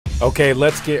Okay,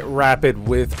 let's get rapid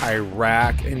with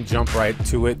Iraq and jump right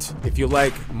to it. If you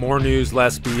like more news,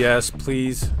 less BS,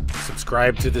 please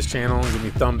subscribe to this channel and give me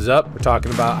a thumbs up. We're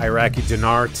talking about Iraqi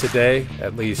dinar today.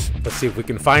 At least, let's see if we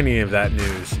can find any of that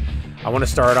news. I want to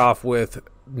start off with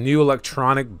new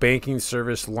electronic banking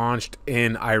service launched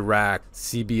in Iraq.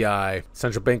 CBI,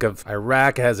 Central Bank of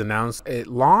Iraq, has announced it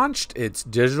launched its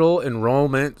digital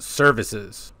enrollment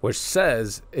services, which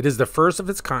says it is the first of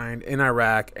its kind in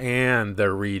Iraq and the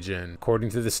region. According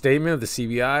to the statement of the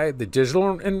CBI, the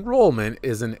digital enrollment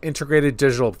is an integrated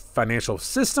digital financial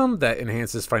system that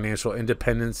enhances financial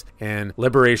independence and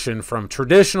liberation from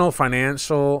traditional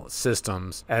financial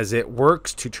systems as it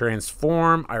works to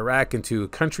transform Iraq into a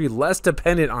country less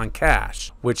dependent on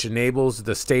cash, which enables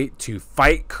the state to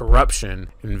fight corruption,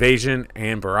 invasion,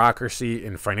 and bureaucracy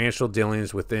in financial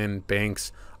dealings within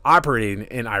banks operating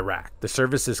in Iraq. The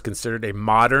service is considered a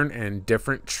modern and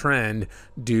different trend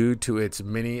due to its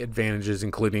many advantages,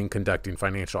 including conducting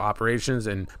financial operations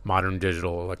in modern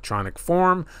digital electronic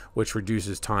form, which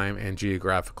reduces time and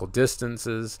geographical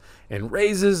distances and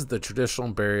raises the traditional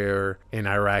barrier in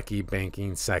Iraqi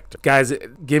banking sector. Guys,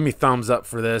 give me thumbs up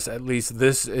for this. At least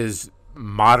this is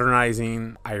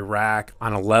modernizing Iraq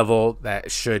on a level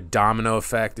that should domino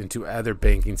effect into other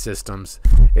banking systems.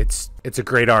 It's a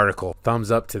great article. Thumbs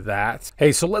up to that.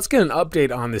 Hey, so let's get an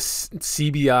update on this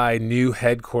CBI new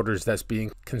headquarters that's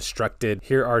being constructed.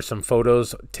 Here are some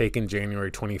photos taken January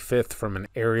 25th from an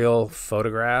aerial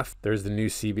photograph. There's the new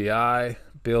CBI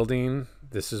building.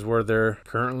 This is where they're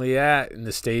currently at in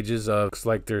the stages of, looks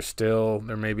like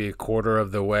they're maybe a quarter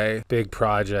of the way. Big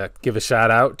project. Give a shout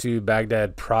out to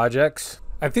Baghdad Projects.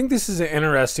 I think this is an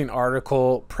interesting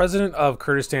article. President of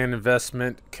Kurdistan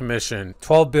Investment Commission,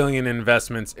 12 billion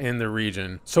investments in the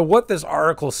region. So what this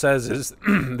article says is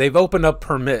they've opened up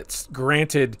permits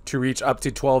granted to reach up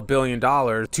to $12 billion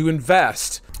to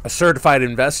invest. A certified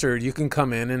investor, you can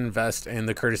come in and invest in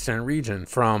the Kurdistan region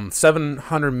from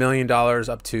 $700 million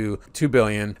up to $2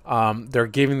 billion. They're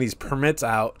giving these permits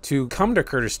out to come to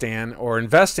Kurdistan or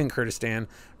invest in Kurdistan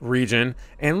region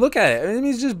and look at it. I mean,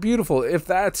 it's just beautiful. If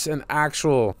that's an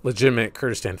actual legitimate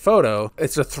Kurdistan photo,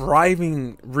 it's a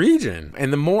thriving region.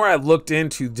 And the more I looked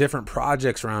into different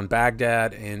projects around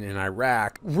Baghdad and in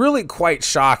Iraq, really quite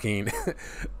shocking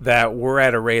that we're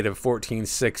at a rate of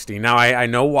 1460. Now, I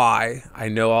know why. I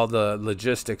know all the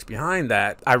logistics behind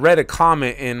that. I read a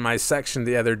comment in my section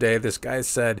the other day. This guy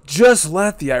said, just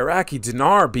let the Iraqi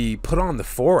dinar be put on the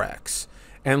Forex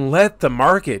and let the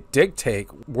market dictate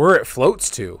where it floats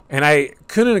to. And I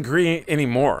couldn't agree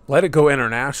anymore. Let it go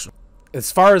international.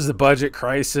 As far as the budget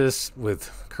crisis with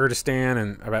Kurdistan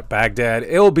and Baghdad,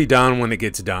 it will be done when it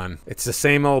gets done. It's the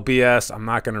same old BS. I'm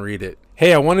not going to read it.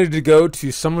 Hey, I wanted to go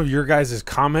to some of your guys'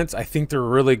 comments. I think they're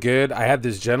really good. I had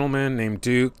this gentleman named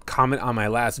Duke comment on my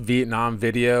last Vietnam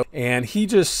video, and he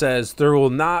just says there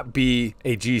will not be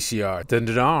a GCR. The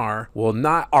dinar will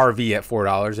not RV at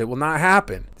 $4. It will not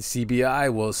happen. The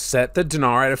CBI will set the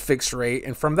dinar at a fixed rate,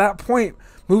 and from that point,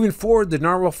 moving forward, the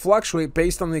dinar will fluctuate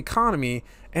based on the economy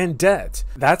and debt.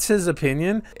 That's his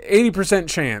opinion. 80%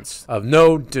 chance of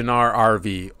no dinar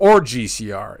RV or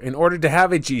GCR. In order to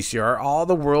have a GCR, all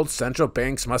the world's central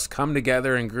banks must come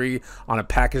together and agree on a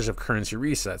package of currency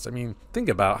resets. I mean, think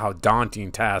about how daunting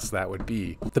task that would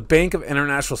be. The Bank of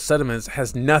International Settlements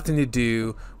has nothing to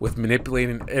do with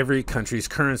manipulating every country's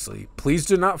currency. Please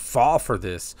do not fall for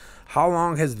this. How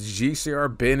long has the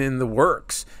GCR been in the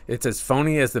works? It's as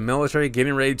phony as the military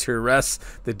getting ready to arrest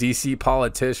the DC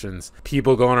politicians.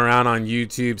 People going around on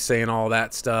YouTube saying all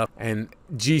that stuff, and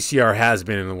GCR has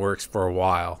been in the works for a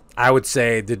while. I would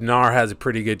say the dinar has a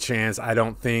pretty good chance. I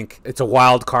don't think it's a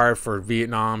wild card for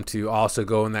Vietnam to also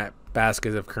go in that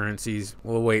basket of currencies.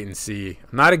 We'll wait and see.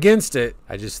 I'm not against it.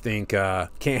 I just think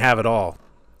can't have it all.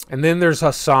 And then there's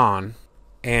Hassan.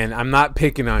 And I'm not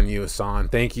picking on you, Hassan.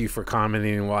 Thank you for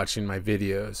commenting and watching my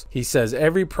videos. He says,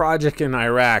 every project in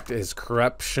Iraq is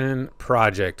corruption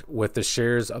project with the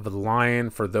shares of the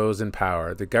lion for those in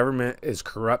power. The government is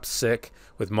corrupt, sick,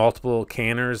 with multiple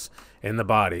canners in the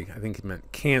body. I think it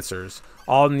meant cancers.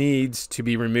 All needs to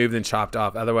be removed and chopped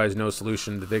off. Otherwise, no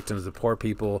solution. The victims, the poor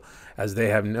people, as they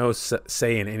have no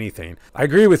say in anything. I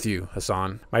agree with you,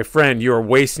 Hassan. My friend, you are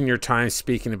wasting your time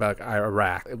speaking about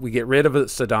Iraq. We get rid of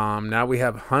Saddam. Now we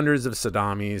have hundreds of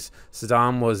Saddamis.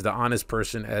 Saddam was the honest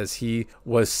person as he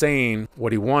was saying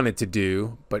what he wanted to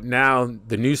do. But now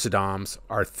the new Saddams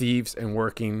are thieves and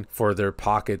working for their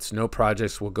pockets. No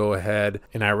projects will go ahead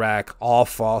in Iraq. All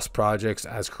false projects,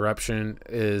 as corruption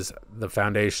is the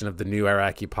foundation of the new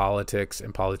Iraqi politics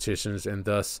and politicians, and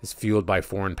thus is fueled by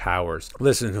foreign powers.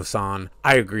 Listen, Hassan,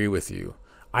 I agree with you.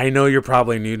 I know you're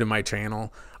probably new to my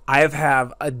channel. I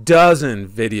have a dozen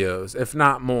videos, if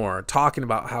not more, talking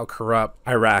about how corrupt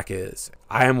Iraq is.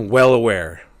 I am well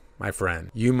aware, my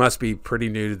friend. You must be pretty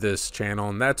new to this channel,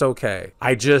 and that's okay.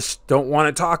 I just don't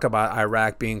want to talk about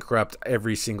Iraq being corrupt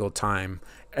every single time.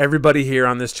 Everybody here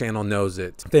on this channel knows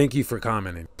it. Thank you for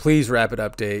commenting. Please rapid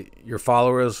update your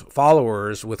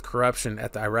followers with corruption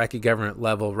at the Iraqi government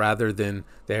level rather than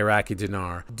the Iraqi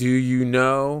dinar. Do you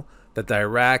know that the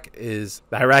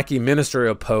Iraqi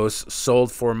ministerial posts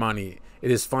sold for money?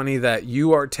 It is funny that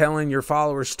you are telling your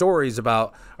followers stories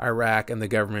about Iraq and the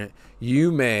government.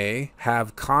 You may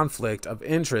have conflict of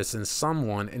interest and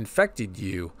someone infected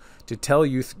you to tell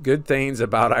you good things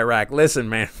about Iraq. Listen,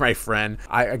 man, my friend,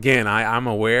 I'm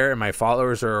aware and my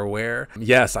followers are aware.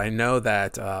 Yes, I know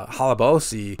that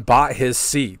Halabosi bought his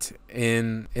seat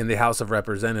in the House of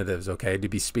Representatives, okay, to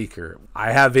be speaker.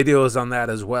 I have videos on that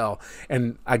as well.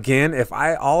 And again, if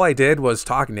all I did was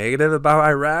talk negative about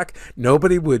Iraq,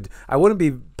 I wouldn't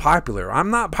be popular.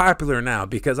 I'm not popular now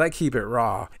because I keep it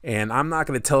raw, and I'm not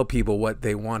going to tell people what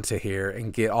they want to hear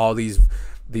and get all these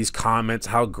comments,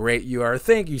 how great you are.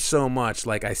 Thank you so much.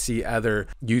 Like, I see other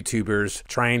YouTubers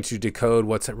trying to decode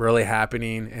what's really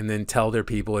happening and then tell their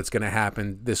people it's going to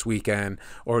happen this weekend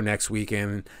or next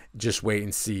weekend. Just wait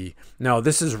and see. No,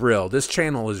 this is real. This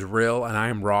channel is real, and I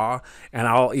am raw, and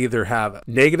I'll either have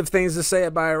negative things to say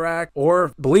about Iraq,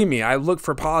 or believe me, I look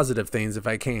for positive things if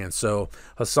I can. So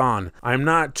Hassan, I'm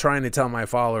not trying to tell my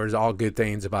followers all good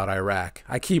things about Iraq.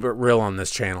 I keep it real on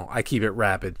this channel. I keep it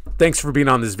rapid. Thanks for being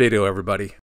on this video, everybody.